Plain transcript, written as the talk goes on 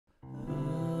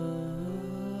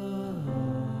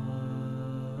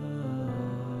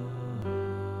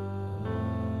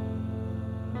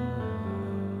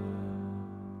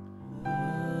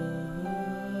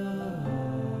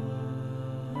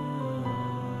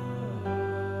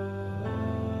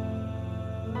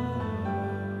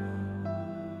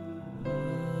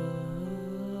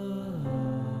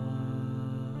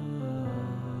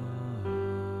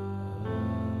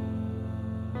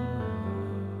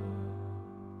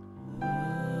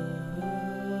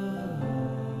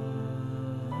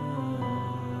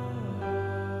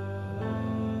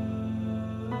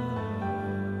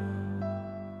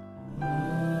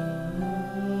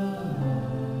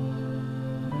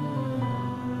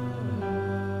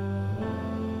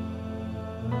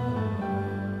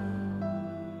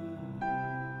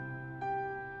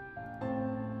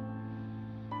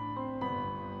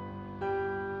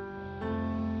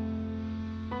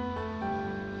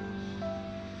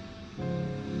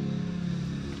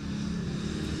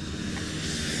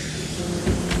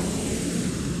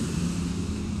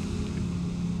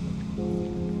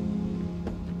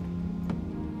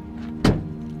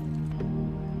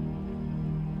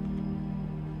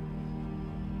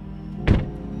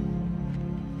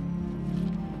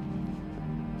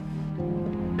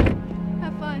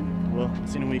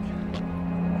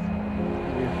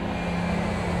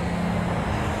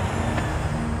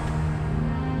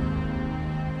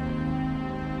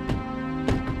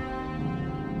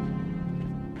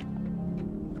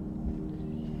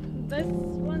this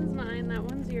one's mine, that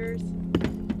one's yours.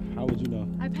 How would you know?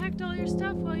 I packed all your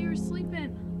stuff while you were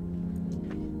sleeping.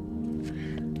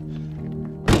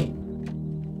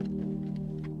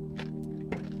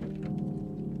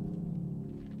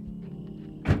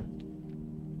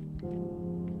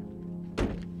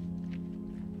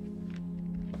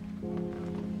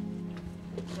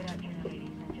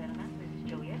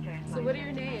 So what are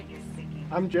your names?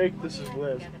 I'm Jake, this is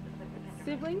Liz.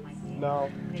 Siblings?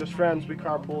 No, just friends, we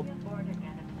carpooled.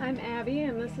 I'm Abby,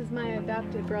 and this is my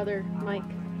adopted brother, Mike.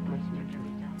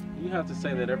 You have to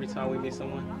say that every time we meet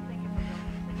someone.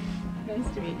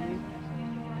 Nice to meet you.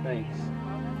 Thanks.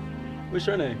 What's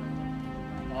your name?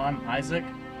 I'm Isaac.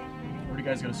 Where do you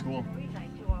guys go to school?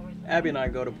 Abby and I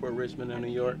go to Port Richmond in New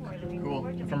York.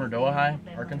 Cool. You're from Erdoa High,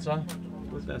 Arkansas?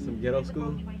 Was that some ghetto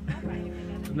school?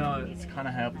 No, it's kind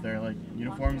of high up there, like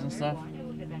uniforms and stuff.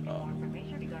 Oh.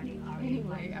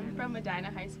 Anyway, I'm from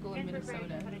Medina High School in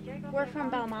Minnesota. We're from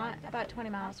Belmont, about 20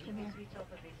 miles from here.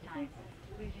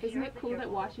 Isn't it cool that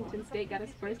Washington State got us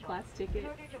first class ticket?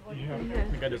 Yeah, I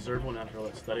think I deserve one after all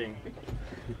that studying.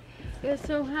 Yeah,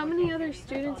 so how many other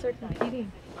students are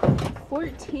competing?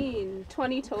 14,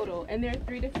 20 total, and there are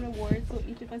 3 different awards, so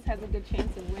each of us has a good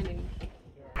chance of winning.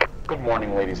 Good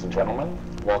morning, ladies and gentlemen.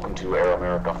 Welcome to Air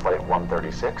America Flight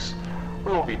 136.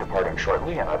 We will be departing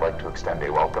shortly, and I'd like to extend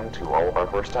a welcome to all of our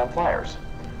first-time flyers.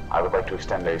 I would like to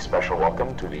extend a special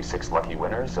welcome to the 6 lucky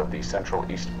winners of the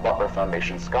Central East Butler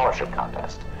Foundation Scholarship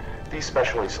Contest. These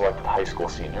specially selected high school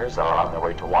seniors are on their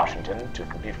way to Washington to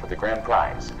compete for the grand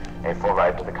prize, a full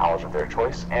ride to the college of their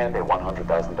choice, and a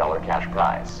 $100,000 cash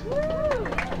prize.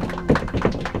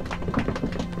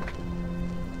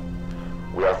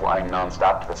 We are flying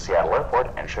non-stop to the Seattle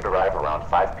airport and should arrive around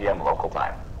 5 p.m. local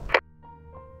time.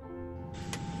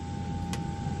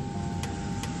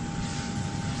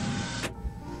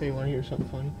 Hey, you want to hear something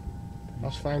funny? I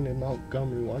was flying in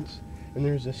Montgomery once, and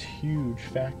there's this huge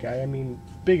fat guy. I mean,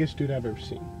 biggest dude I've ever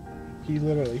seen. He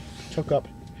literally took up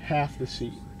half the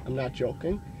seat. I'm not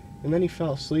joking. And then he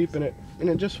fell asleep, and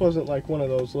it just wasn't like one of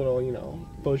those little, you know,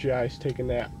 close your eyes, take a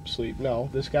nap, sleep. No,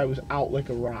 this guy was out like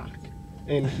a rock,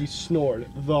 and he snored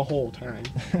the whole time.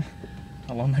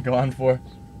 How long did that go on for?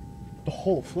 The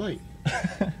whole flight.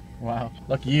 Wow,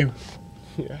 lucky you.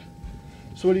 Yeah.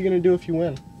 So what are you gonna do if you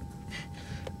win?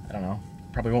 I don't know.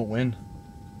 Probably won't win.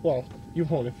 Well, you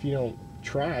won't if you don't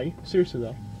try. Seriously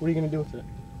though, what are you gonna do with it?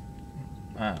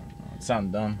 I don't know. It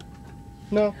sounded dumb.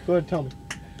 No, go ahead, tell me.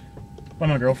 Buy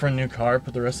my girlfriend a new car,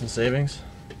 put the rest in savings.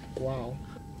 Wow.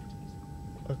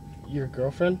 Your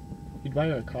girlfriend? You'd buy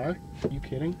her a car? Are you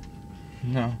kidding?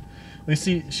 No. Well, you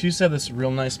see, she used to have this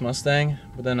real nice Mustang,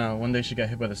 but then one day she got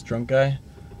hit by this drunk guy.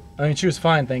 I mean, she was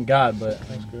fine, thank God, but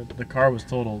That's good. the car was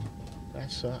totaled.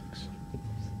 That sucks.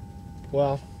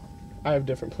 Well, I have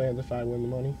different plans if I win the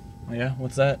money. Oh, yeah?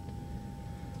 What's that?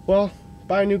 Well,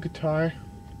 buy a new guitar,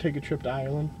 take a trip to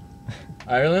Ireland.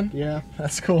 Ireland? Yeah.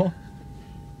 That's cool.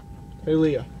 Hey,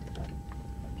 Leah,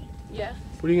 Yeah.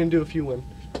 what are you gonna do if you win?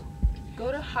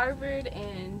 Go to Harvard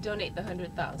and donate the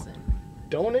 100,000.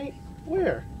 Donate?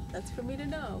 Where? That's for me to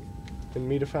know. And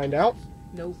me to find out?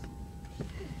 Nope.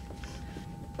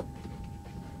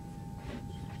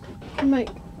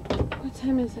 Mike, what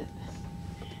time is it?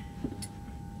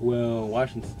 Well,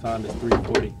 Washington time is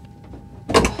 3:40.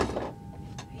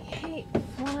 I hate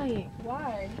flying.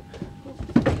 Why?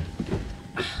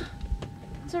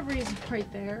 That's a reason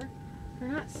right there. We're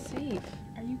not safe.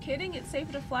 Are you kidding? It's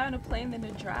safer to fly on a plane than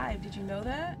to drive. Did you know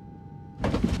that?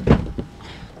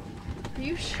 Are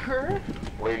you sure?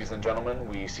 Ladies and gentlemen,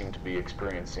 we seem to be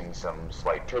experiencing some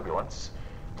slight turbulence.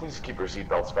 Please keep your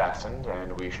seatbelts fastened,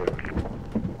 and we should...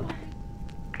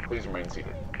 Please remain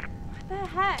seated. What the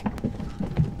heck?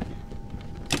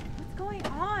 What's going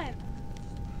on?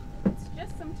 It's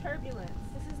just some turbulence.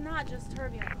 This is not just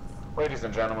turbulence. Ladies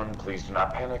and gentlemen, please do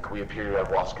not panic. We appear to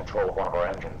have lost control of one of our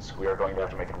engines. We are going to have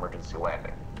to make an emergency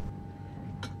landing.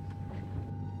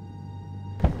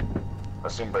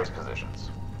 Assume brace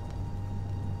positions.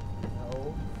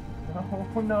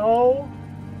 No, no.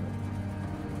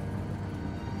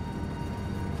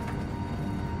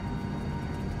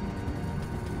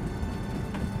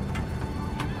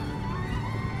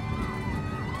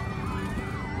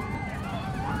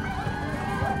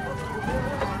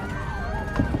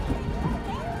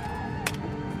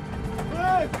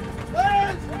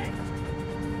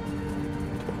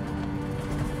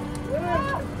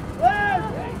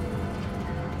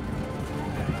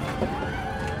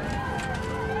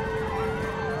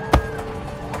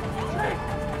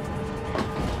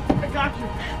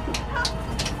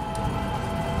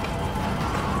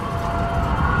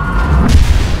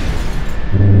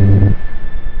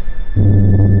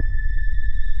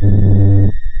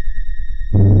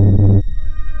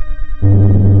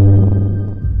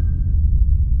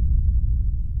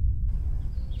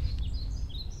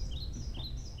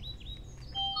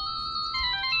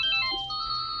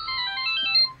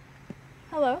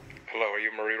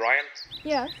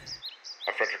 Yes.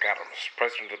 I'm Frederick Adams,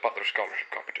 president of the Butler Scholarship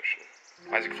Competition.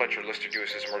 Isaac Fletcher listed you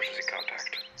as his emergency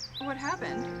contact. What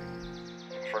happened?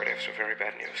 I'm afraid I have some very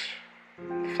bad news.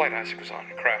 The flight Isaac was on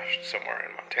crashed somewhere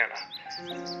in Montana.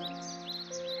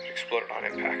 It exploded on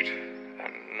impact,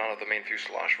 and none of the main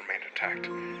fuselage remained intact.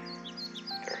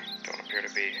 There don't appear to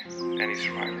be any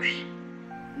survivors.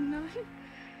 No.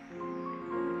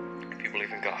 If you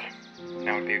believe in God,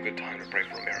 now would be a good time to pray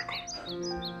for a miracle.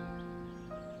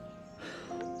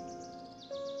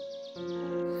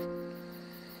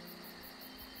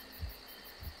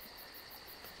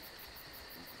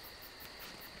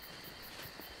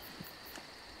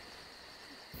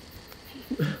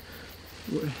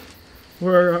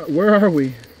 Where are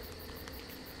we?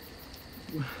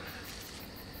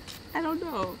 I don't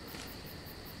know.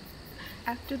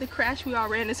 After the crash, we all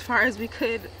ran as far as we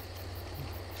could.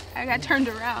 I got turned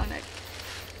around.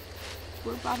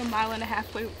 We're about 1.5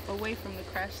 miles away from the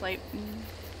crash site.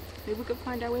 Maybe we could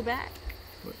find our way back.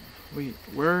 Wait,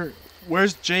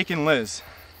 where's Jake and Liz?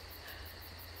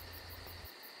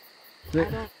 I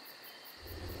don't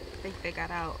think they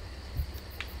got out.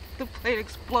 The plane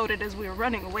exploded as we were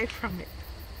running away from it.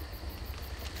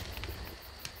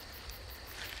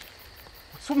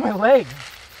 What's with my leg?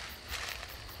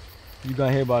 You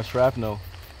got hit by shrapnel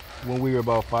when we were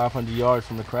about 500 yards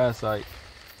from the crash site.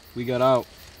 We got out,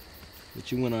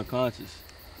 but you went unconscious.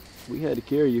 We had to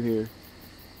carry you here.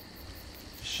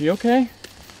 Is she okay?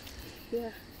 Yeah.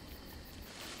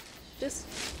 Just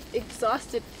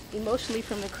exhausted emotionally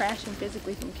from the crash and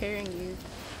physically from carrying you.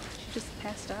 She just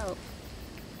passed out.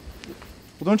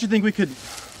 Well, don't you think we could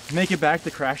make it back to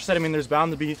the crash site? I mean, there's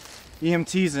bound to be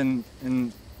EMTs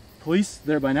and police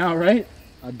there by now, right?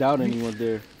 I doubt anyone's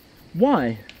there.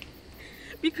 Why?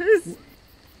 Because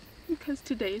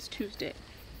today is Tuesday.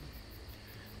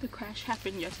 The crash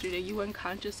happened yesterday. You were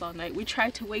unconscious all night. We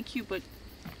tried to wake you, but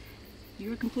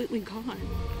you were completely gone.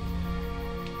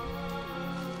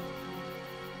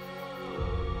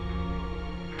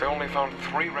 They only found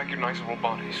 3 recognizable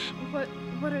bodies.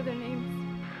 What are their names?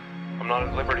 I'm not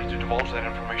at liberty to divulge that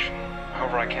information.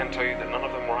 However, I can tell you that none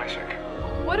of them were Isaac.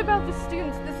 What about the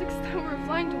students, the 6 that were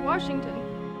flying to Washington?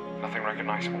 Nothing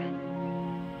recognizable.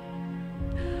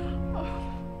 Oh.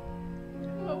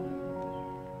 No.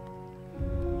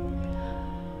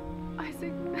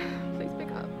 Isaac, please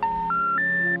pick up.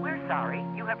 We're sorry.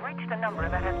 You have reached a number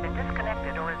that has been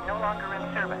disconnected or is no longer in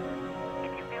service.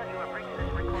 If you feel you have reached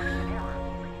this recording in error,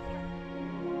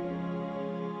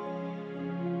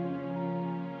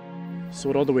 So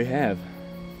what all do we have?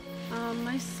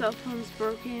 My cell phone's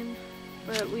broken,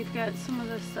 but we've got some of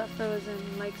the stuff that was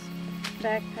in Mike's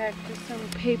backpack, just some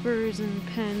papers and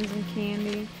pens and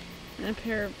candy, and a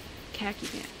pair of khaki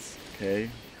pants. Okay.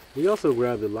 We also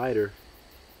grabbed a lighter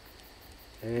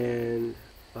and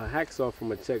a hacksaw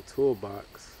from a check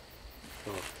toolbox,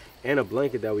 and a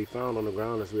blanket that we found on the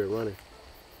ground as we were running.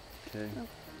 Okay.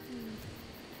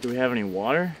 Do we have any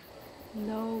water?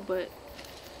 No, but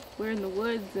we're in the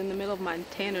woods in the middle of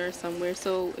Montana or somewhere,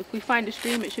 so if we find a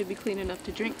stream, it should be clean enough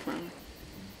to drink from.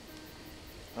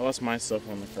 I lost my cell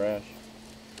phone in the crash.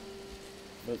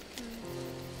 But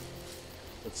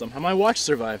somehow my watch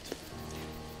survived.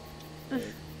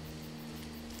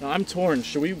 Now I'm torn.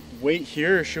 Should we wait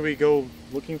here or should we go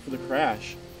looking for the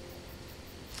crash?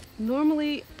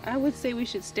 Normally, I would say we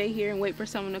should stay here and wait for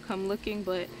someone to come looking,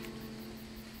 but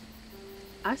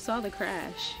I saw the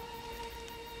crash.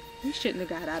 We shouldn't have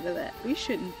got out of that. We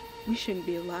shouldn't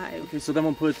be alive. Okay, so then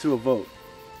we'll put it to a vote.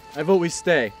 I vote we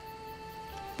stay.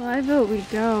 Well, I vote we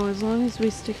go, as long as we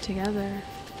stick together.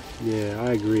 Yeah,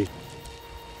 I agree.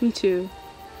 Me too.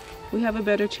 We have a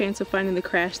better chance of finding the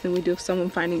crash than we do of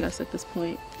someone finding us at this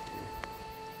point.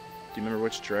 Do you remember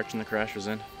which direction the crash was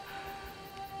in?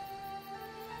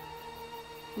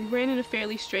 We ran in a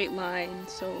fairly straight line,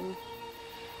 so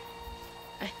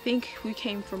I think we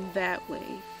came from that way.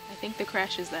 I think the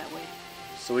crash is that way.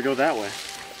 So we go that way.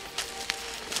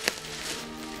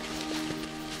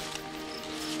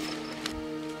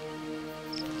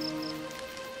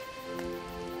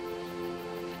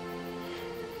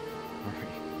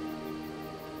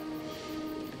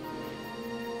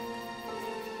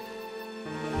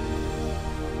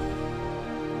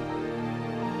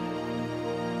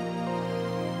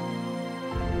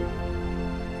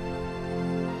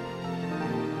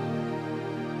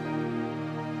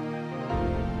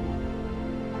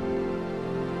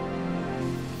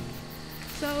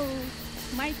 So,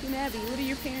 Mike and Abby, what are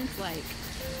your parents like?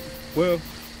 Well,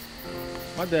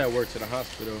 my dad works at a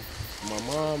hospital. My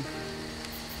mom,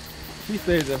 she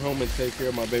stays at home and takes care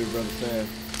of my baby brother Sam.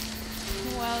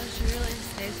 Well, she really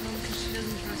stays home because she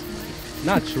doesn't trust Mike.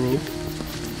 Not true.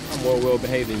 I'm more well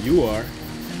behaved than you are.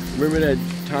 Remember that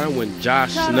time when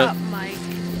Josh Shut snuck up, Mike.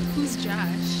 Who's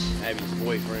Josh? Abby's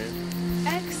boyfriend?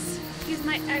 He's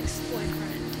my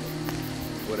ex-boyfriend.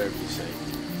 Whatever you say.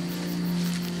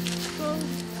 Well,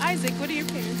 Isaac, what are your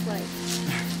parents like?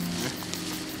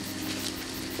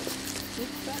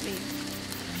 What's that mean?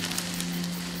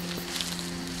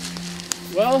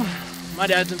 Well, my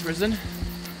dad's in prison.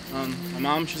 My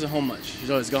mom, she's at home much. She's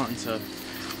always gone to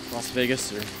Las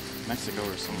Vegas or Mexico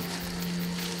or somewhere.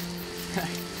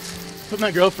 Put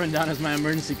my girlfriend down as my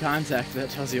emergency contact if that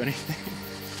tells you anything.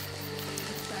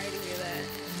 Sorry to hear that.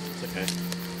 It's okay.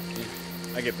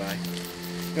 Yeah, I get by.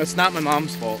 You know, it's not my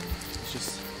mom's fault. It's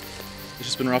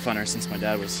just been rough on her since my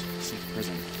dad was sent to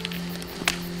prison.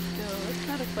 No, it's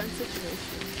not a fun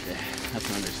situation. Yeah, that's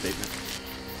an understatement.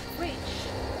 Wait.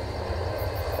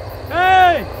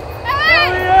 Hey!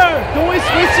 Over here! Don't waste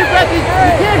your breath. You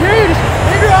can't hear you. Just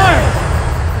wave your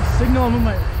arms. Signal him with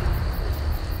my.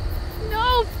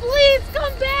 No, please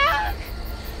come back!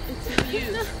 It's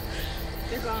abuse.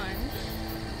 They're gone.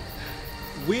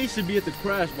 We should be at the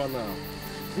crash by now.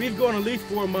 We've gone at least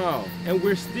 4 miles, and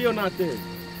we're still not there.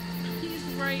 He's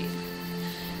right.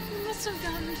 We must have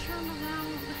gotten turned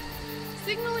around.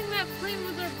 Signaling that plane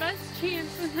was our best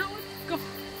chance, and now it's gone.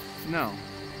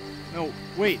 No,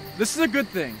 wait. This is a good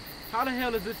thing. How the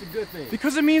hell is this a good thing?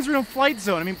 Because it means we're in a flight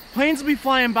zone. I mean, planes will be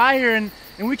flying by here, and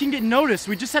we can get noticed.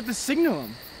 We just have to signal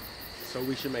them. So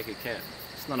we should make a camp.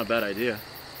 It's not a bad idea.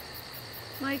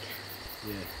 Mike,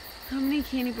 Yeah, how many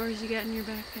candy bars you got in your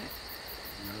backpack?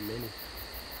 not many.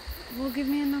 Well, give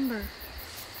me a number.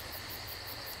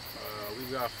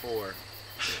 We've got 4.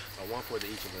 One for each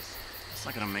of us. It's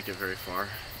not gonna make it very far.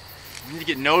 We need to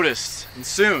get noticed, and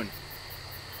soon.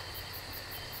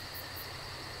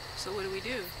 So what do we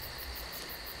do?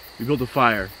 We build a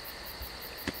fire.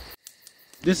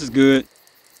 This is good.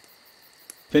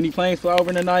 If any planes fly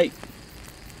over in the night,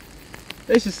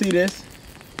 they should see this.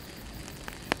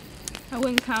 I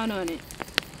wouldn't count on it.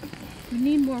 We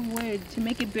need more wood to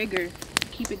make it bigger.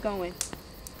 Keep it going.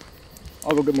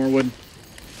 I'll go get more wood.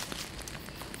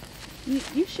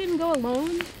 You shouldn't go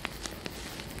alone.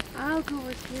 I'll go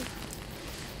with you.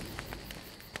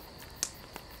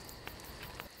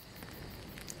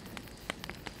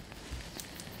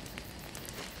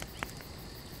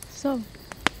 So,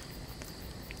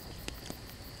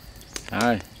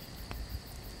 Hi.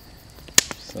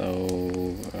 So,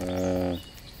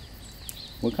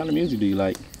 what kind of music do you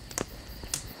like?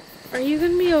 Are you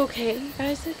gonna be okay,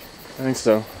 Isaac? I think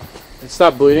so. It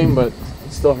stopped bleeding, but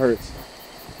it still hurts.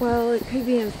 Well, it could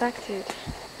be infected.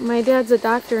 My dad's a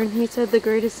doctor, and he said the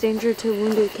greatest danger to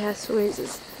wounded castaways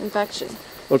is infection.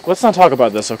 Look, let's not talk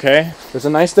about this, okay? There's a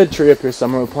nice dead tree up here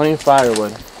somewhere with plenty of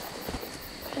firewood.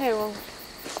 Okay, well,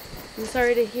 I'm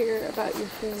sorry to hear about your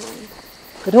family.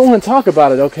 I don't want to talk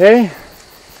about it, okay?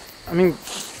 I mean,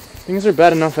 things are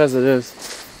bad enough as it is.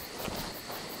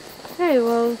 Hey,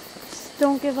 well, just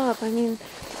don't give up. I mean,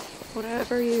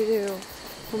 whatever you do,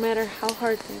 no matter how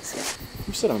hard things get.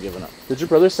 You said I'm giving up. Did your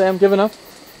brother say I'm giving up?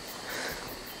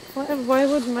 Why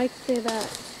would Mike say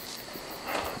that?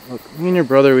 Look, me and your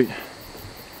brother, we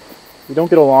don't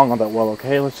get along all that well,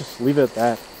 okay? Let's just leave it at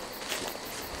that.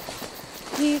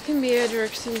 He can be a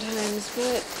jerk sometimes,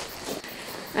 but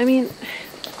I mean,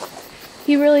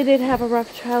 he really did have a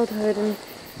rough childhood, and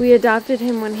we adopted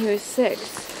him when he was 6,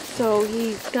 so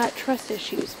he's got trust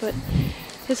issues, but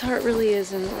his heart really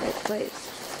is in the right place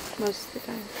most of the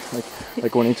time.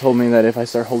 Like when he told me that if I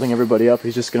start holding everybody up,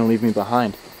 he's just gonna leave me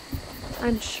behind.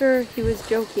 I'm sure he was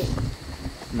joking.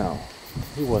 No,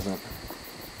 he wasn't.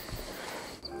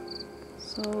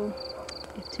 So,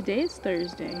 if today is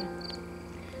Thursday,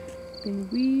 then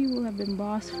we will have been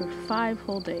lost for 5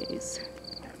 whole days,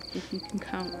 if you can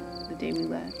count the day we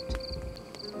left.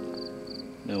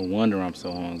 No wonder I'm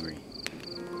so hungry.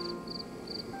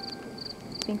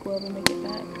 Think we'll ever make it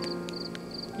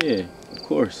back? Yeah, of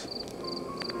course.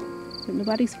 But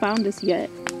nobody's found us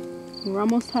yet. We're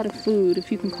almost out of food,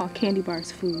 if you can call candy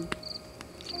bars food.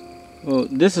 Well,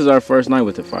 this is our first night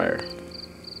with the fire.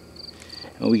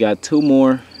 And we got 2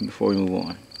 more before we move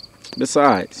on.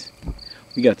 Besides,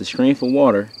 we got the screen for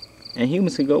water, and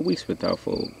humans can go weeks without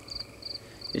food.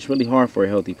 It's really hard for a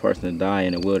healthy person to die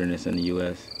in the wilderness in the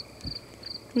U.S.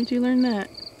 Where'd you learn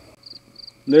that?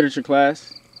 Literature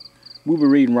class, we were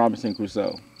reading Robinson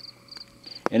Crusoe.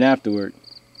 And afterward,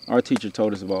 our teacher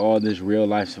told us about all this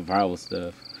real-life survival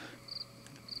stuff.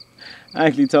 I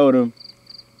actually told him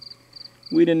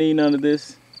we didn't need none of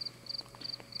this.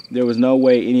 There was no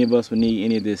way any of us would need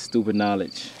any of this stupid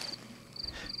knowledge.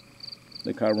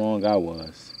 Look how wrong I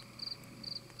was.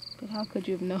 But how could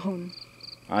you have known?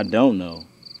 I don't know.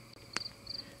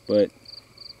 But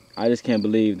I just can't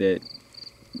believe that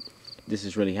this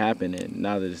is really happening.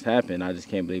 Now that it's happened, I just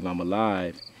can't believe I'm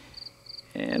alive.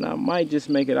 And I might just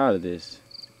make it out of this.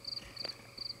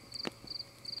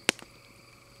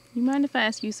 You mind if I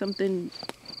ask you something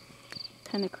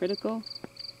kind of critical?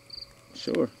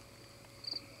 Sure.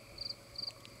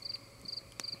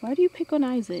 Why do you pick on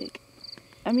Isaac?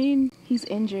 I mean, he's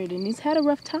injured and he's had a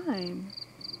rough time.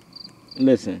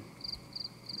 Listen,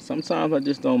 sometimes I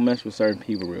just don't mess with certain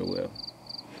people real well.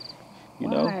 You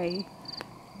know? Why?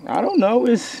 I don't know.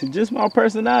 It's just my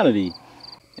personality.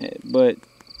 But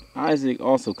Isaac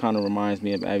also kind of reminds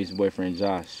me of Abby's boyfriend,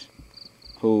 Josh,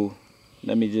 who,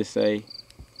 let me just say,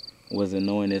 was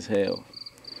annoying as hell.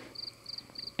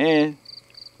 And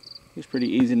he was pretty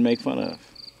easy to make fun of.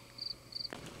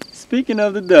 Speaking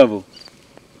of the devil,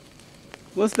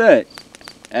 what's that,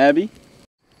 Abby?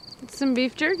 It's some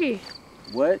beef jerky.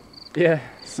 What? Yeah,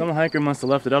 some hiker must have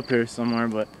left it up here somewhere,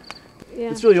 but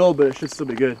Yeah. it's really old, but it should still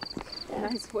be good.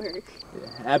 Nice work.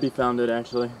 Yeah, Abby found it,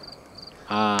 actually.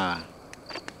 Ah,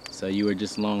 so you were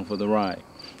just along for the ride.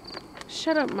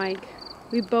 Shut up, Mike.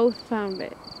 We both found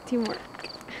it. Teamwork.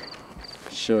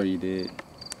 Sure you did.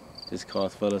 This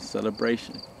calls for a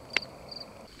celebration.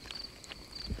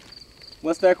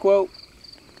 What's that quote?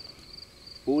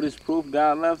 Food is proof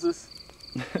God loves us?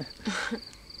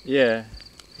 Yeah,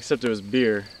 except it was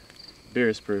beer. Beer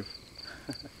is proof.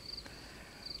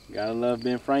 Gotta love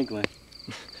Ben Franklin.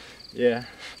 Yeah.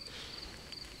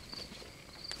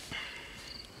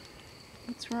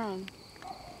 What's wrong?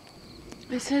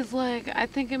 It's his leg. I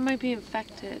think it might be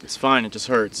infected. It's fine, it just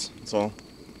hurts. That's all.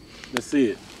 Let's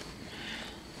see it.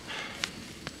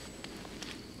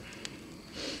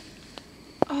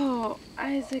 Oh,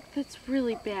 Isaac, that's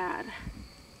really bad.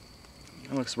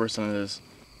 It looks worse than it is.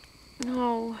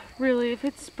 No, really, if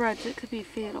it spreads, it could be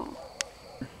fatal.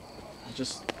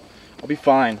 I'll be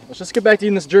fine. Let's just get back to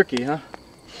eating this jerky, huh?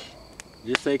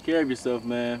 Just take care of yourself,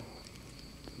 man.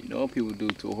 You know what people do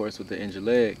to a horse with an injured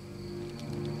leg.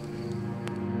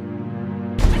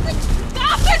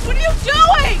 Stop it! What are you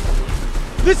doing?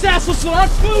 This asshole still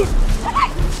has food!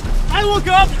 I look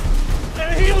up,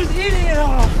 and he was eating it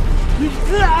all!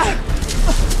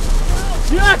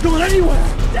 You're not going anywhere!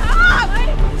 Stop!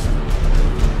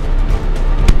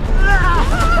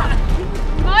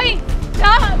 Mike,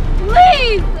 stop,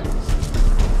 please!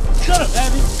 Shut up,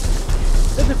 Abby!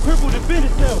 That's a crippled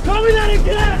defendant now! Call me that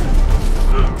again!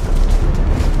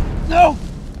 No!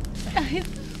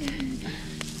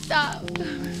 Stop,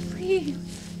 please.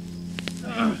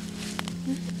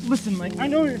 Listen, Mike, I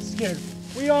know you're scared.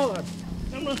 We all are.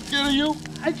 I'm not scared of you.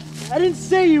 I didn't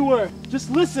say you were. Just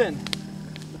listen.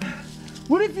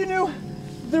 What if you knew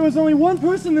there was only one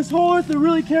person on this whole earth that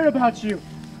really cared about you?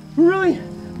 Who really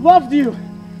loved you?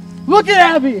 Look at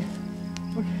Abby!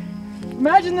 Okay.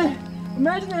 Imagine that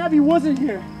Abby wasn't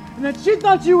here, and that she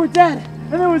thought you were dead,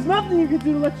 and there was nothing you could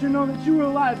do to let her know that you were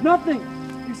alive. Nothing,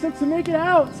 except to make it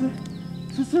out,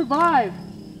 to survive.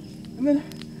 And then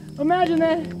imagine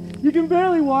that you can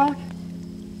barely walk,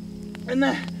 and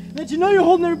that you know you're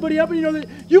holding everybody up, and you know that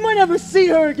you might never see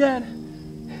her again.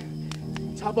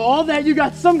 On top of all that, you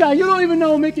got some guy you don't even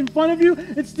know making fun of you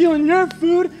and stealing your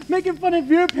food, making fun of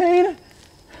your pain.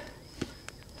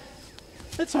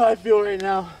 That's how I feel right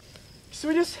now. So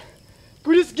we just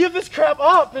give this crap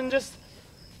up and just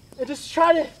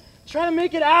try to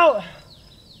make it out.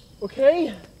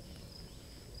 Okay?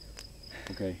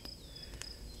 Okay.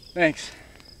 Thanks.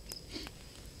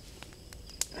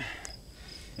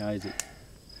 How is it?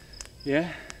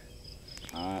 Yeah?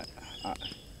 I'm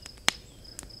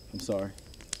sorry.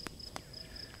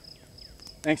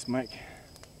 Thanks, Mike.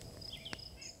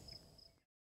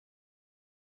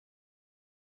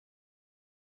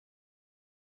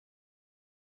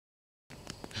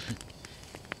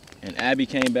 And Abby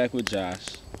came back with Josh,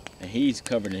 and he's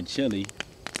covered in chili,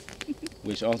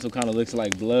 which also kind of looks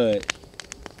like blood.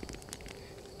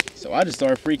 So I just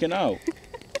started freaking out,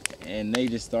 and they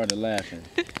just started laughing.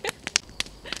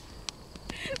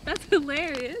 That's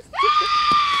hilarious.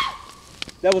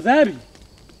 That was Abby.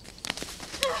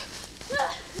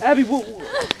 Abby,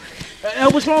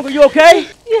 what's wrong? Are you okay?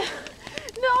 Yeah.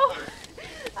 No.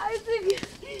 Isaac.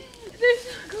 There's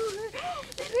no color.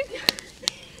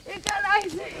 It got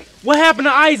Isaac. What happened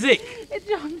to Isaac? It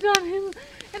jumped on him,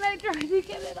 and I tried to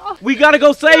get it off. We gotta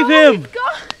go save him. He's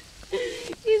gone.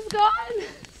 He's gone.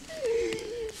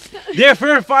 They're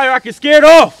fair fire. I can scare it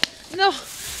off. No.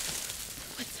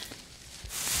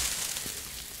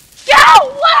 Get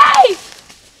away!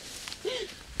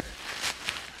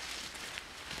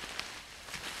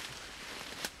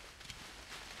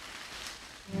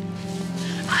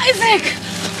 Isaac!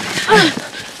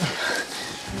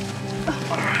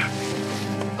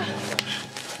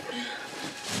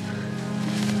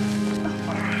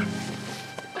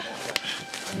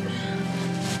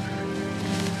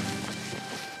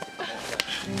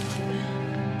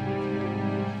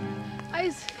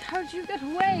 Isaac, how'd you get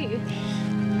away?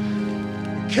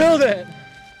 Killed it!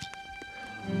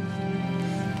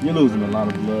 You're losing a lot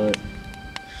of blood.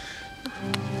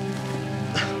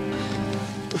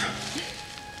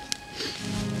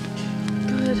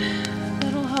 Good.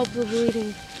 That'll help the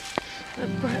bleeding.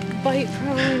 That bite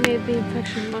probably made the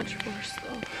infection much worse,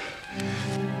 though.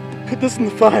 Put this in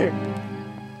the fire.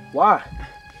 Why?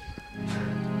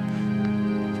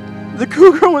 The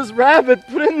cougar was rabid.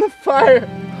 Put it in the fire.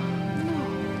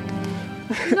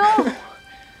 No!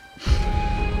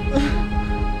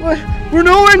 What? We're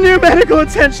nowhere near medical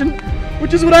attention,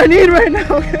 which is what I need right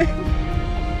now, okay?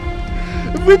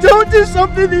 If we don't do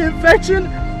something, the infection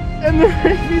and the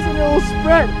rabies and it will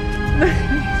spread.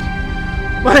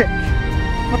 Mike,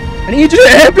 I need you to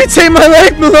amputate my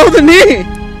leg below the knee.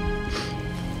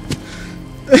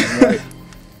 Right.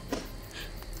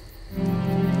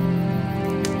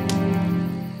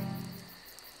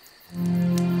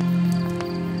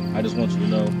 I just want you to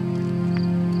know,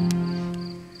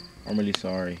 I'm really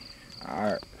sorry.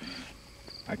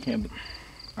 I can't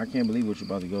believe what you're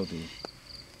about to go through.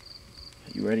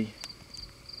 You ready?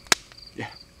 Yeah.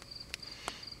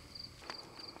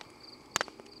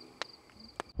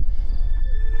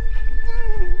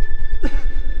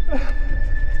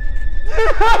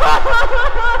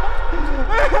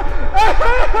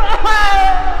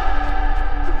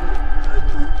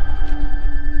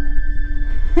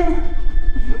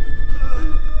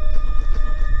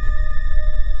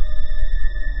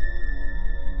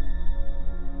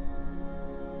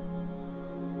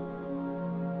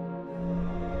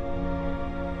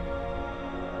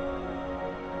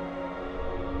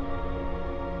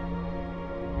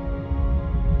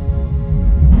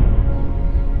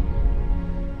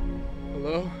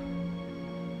 Hello?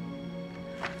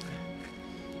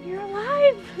 You're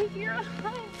alive! You're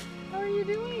alive! How are you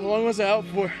doing? How long was I out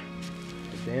for?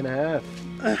 A day and a half.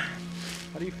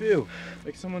 How do you feel?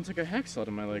 Like someone took a hacksaw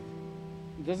to my leg.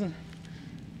 It doesn't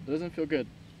feel good.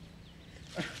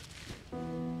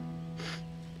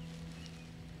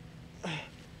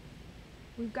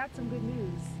 We've got some good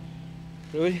news.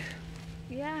 Really?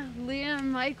 Yeah, Leah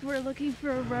and Mike were looking for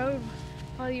a road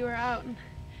while you were out.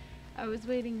 I was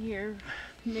waiting here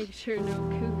to make sure no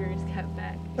cougars got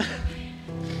back.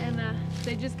 And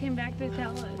they just came back to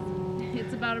tell us.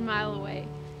 It's about a mile away.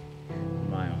 A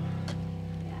mile.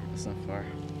 Yeah. That's not far.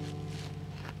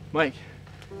 Mike,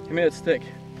 give me that stick.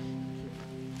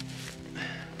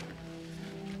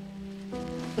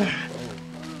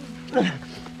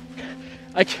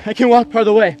 I can walk part of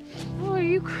the way. Oh, are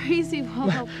you crazy? We'll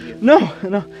help you. No.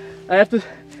 I have to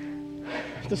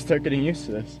start getting used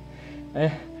to this.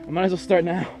 I might as well start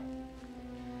now.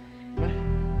 I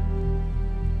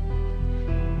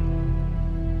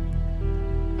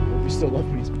hope you still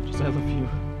love me as much as I love you.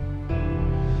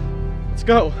 Let's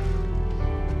go.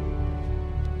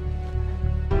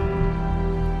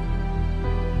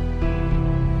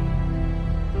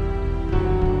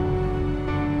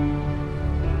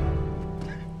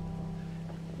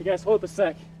 You guys hold up a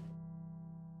sec.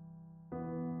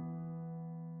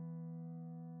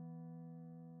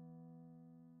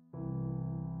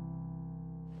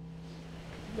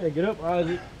 Hey, get up,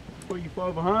 Isaac, before you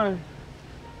fall behind.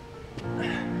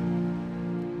 Thanks.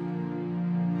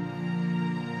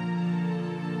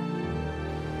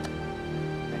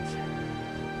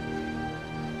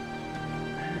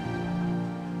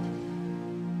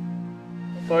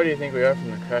 How far do you think we are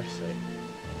from the crash site?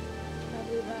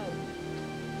 Probably about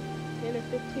 10 or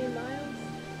 15 miles.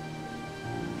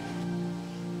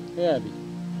 Hey, Abby.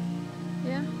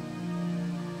 Yeah?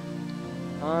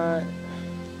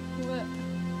 What?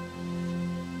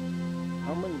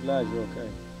 I'm really glad you're okay.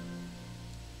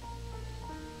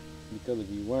 Because if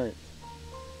you weren't,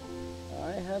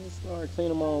 I had to start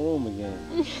cleaning my own room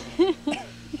again.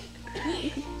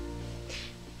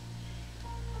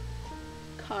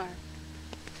 Car.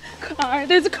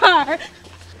 There's a car.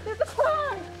 There's a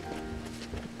car.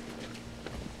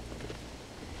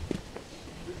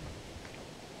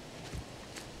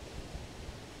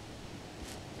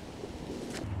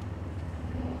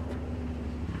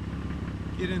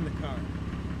 Get in the car.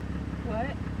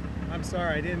 What? I'm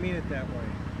sorry, I didn't mean it that way.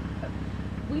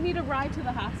 We need a ride to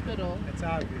the hospital. It's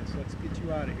obvious. Let's get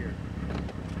you out of here.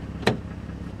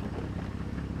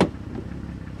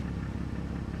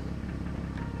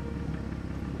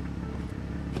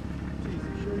 Jeez,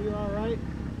 you sure you're all right?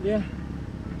 Yeah.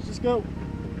 go.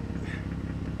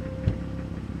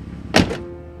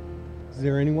 Is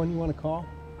there anyone you want to call?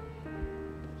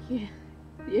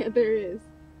 Yeah, there is.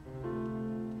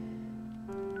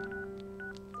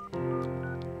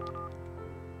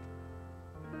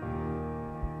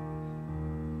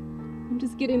 I'm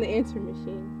just getting the answer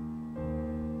machine.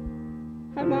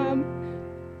 Hi, Mom.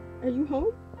 Are you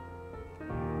home?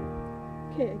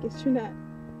 Okay, I guess you're not.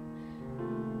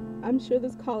 I'm sure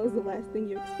this call is the last thing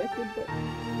you expected, but...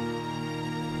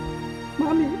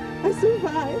 Mommy, I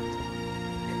survived.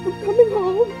 I'm coming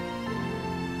home.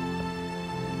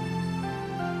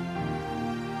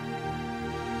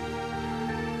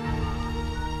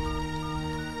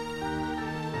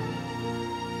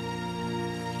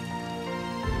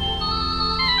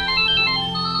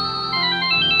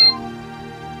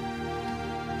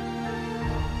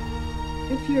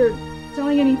 If you're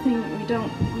selling anything, we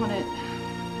don't want it.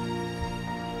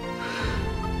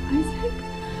 Isaac?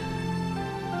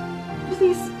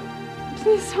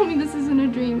 Please tell me this isn't a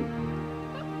dream.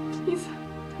 Please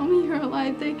tell me you're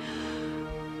alive. They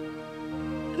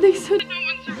said no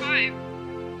one survived.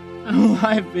 I'm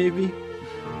alive, baby.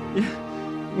 Yeah,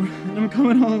 I'm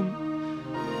coming home.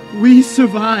 We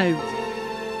survived.